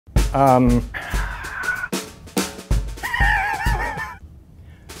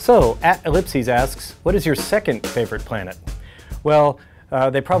So, at Ellipses asks, what is your second favorite planet? Well,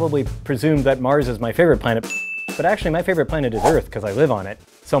 they probably presumed that Mars is my favorite planet, but actually my favorite planet is Earth because I live on it.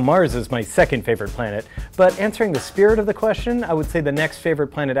 So Mars is my second favorite planet. But answering the spirit of the question, I would say the next favorite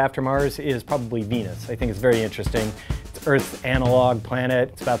planet after Mars is probably Venus. I think it's very interesting. It's Earth's analog planet.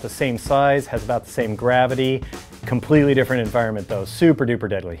 It's about the same size, has about the same gravity. Completely different environment though, super duper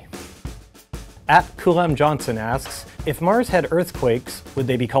deadly. At Kulem Johnson asks, if Mars had earthquakes, would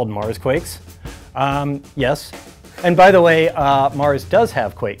they be called Marsquakes? Yes. And by the way, Mars does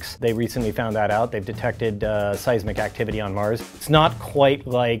have quakes. They recently found that out. They've detected seismic activity on Mars. It's not quite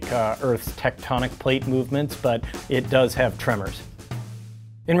like Earth's tectonic plate movements, but it does have tremors.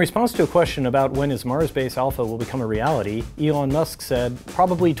 In response to a question about when is Mars Base Alpha will become a reality, Elon Musk said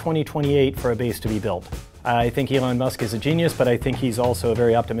probably 2028 for a base to be built. I think Elon Musk is a genius, but I think he's also a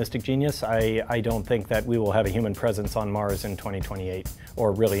very optimistic genius. I don't think that we will have a human presence on Mars in 2028,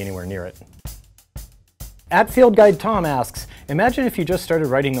 or really anywhere near it. At Field Guide Tom asks, imagine if you just started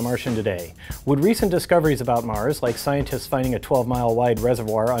writing The Martian today. Would recent discoveries about Mars, like scientists finding a 12-mile wide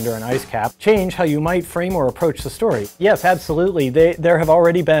reservoir under an ice cap, change how you might frame or approach the story? Yes, absolutely. There have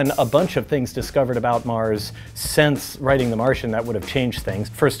already been a bunch of things discovered about Mars since writing The Martian that would have changed things.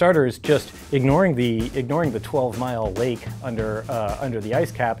 For starters, just ignoring the 12-mile lake under the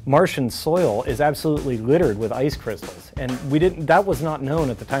ice cap, Martian soil is absolutely littered with ice crystals. And that was not known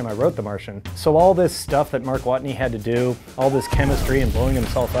at the time I wrote The Martian. So all this stuff that Mark Watney had to do, all this chemistry and blowing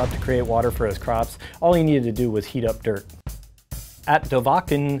himself up to create water for his crops, all he needed to do was heat up dirt. At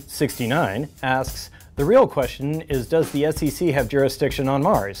Dovakin69 asks, the real question is, does the SEC have jurisdiction on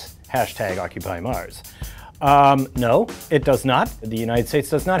Mars? Hashtag Occupy Mars. No, it does not. The United States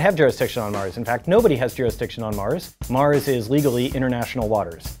does not have jurisdiction on Mars. In fact, nobody has jurisdiction on Mars. Mars is legally international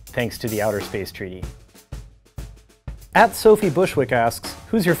waters, thanks to the Outer Space Treaty. At Sophie Bushwick asks,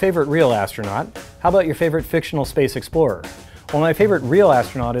 who's your favorite real astronaut? How about your favorite fictional space explorer? Well, my favorite real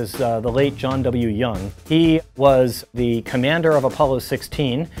astronaut is the late John W. Young. He was the commander of Apollo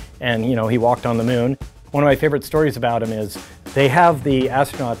 16, and he walked on the moon. One of my favorite stories about him is they have the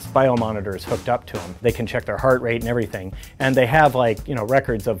astronauts' biomonitors hooked up to them. They can check their heart rate and everything. And they have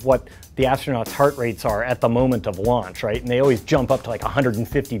records of what the astronauts' heart rates are at the moment of launch, right? And they always jump up to like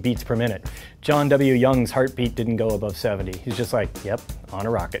 150 beats per minute. John W. Young's heartbeat didn't go above 70. He's just like, yep, on a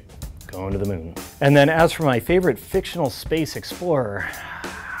rocket, going to the moon. And then as for my favorite fictional space explorer,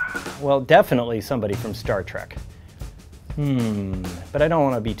 well, definitely somebody from Star Trek. But I don't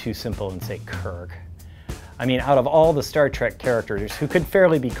want to be too simple and say Kirk. I mean, out of all the Star Trek characters who could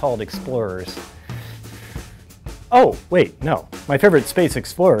fairly be called explorers... Oh, wait, no. My favorite space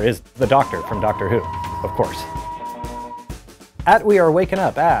explorer is the Doctor from Doctor Who, of course. At We Are Waking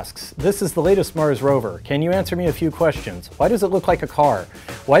Up asks, this is the latest Mars rover. Can you answer me a few questions? Why does it look like a car?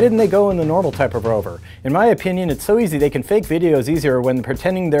 Why didn't they go in the normal type of rover? In my opinion, it's so easy they can fake videos easier when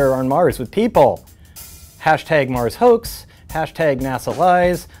pretending they're on Mars with people. Hashtag Mars hoax, hashtag NASA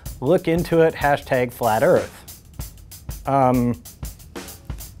lies, look into it, hashtag flat Earth.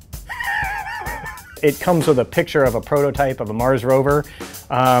 It comes with a picture of a prototype of a Mars rover.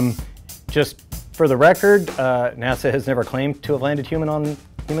 Just for the record, NASA has never claimed to have landed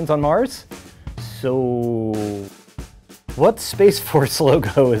humans on Mars. So, what Space Force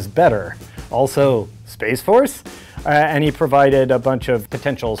logo is better? Also, Space Force? And he provided a bunch of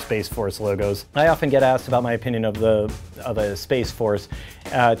potential Space Force logos. I often get asked about my opinion of a Space Force,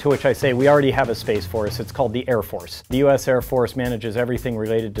 to which I say we already have a Space Force. It's called the Air Force. The US Air Force manages everything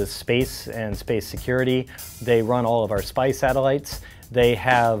related to space and space security. They run all of our spy satellites. They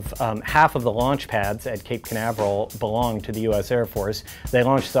have half of the launch pads at Cape Canaveral belong to the US Air Force. They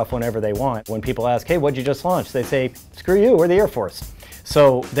launch stuff whenever they want. When people ask, hey, what'd you just launch? They say, screw you, we're the Air Force.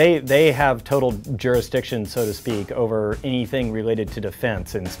 So they have total jurisdiction, so to speak, over anything related to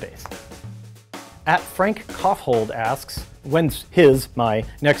defense in space. At Frank Kaufhold asks, when's my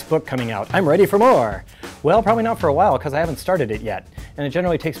next book coming out? I'm ready for more. Well, probably not for a while because I haven't started it yet. And it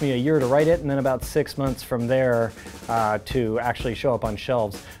generally takes me a year to write it and then about 6 months from there to actually show up on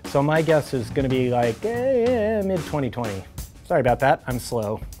shelves. So my guess is going to be like mid-2020. Sorry about that, I'm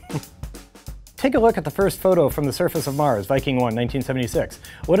slow. Take a look at the first photo from the surface of Mars, Viking 1, 1976.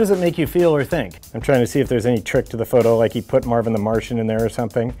 What does it make you feel or think? I'm trying to see if there's any trick to the photo, like he put Marvin the Martian in there or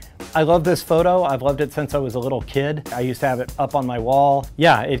something. I love this photo. I've loved it since I was a little kid. I used to have it up on my wall.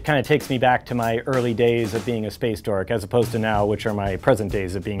 Yeah, it kind of takes me back to my early days of being a space dork, as opposed to now, which are my present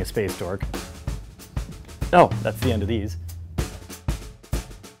days of being a space dork. Oh, that's the end of these.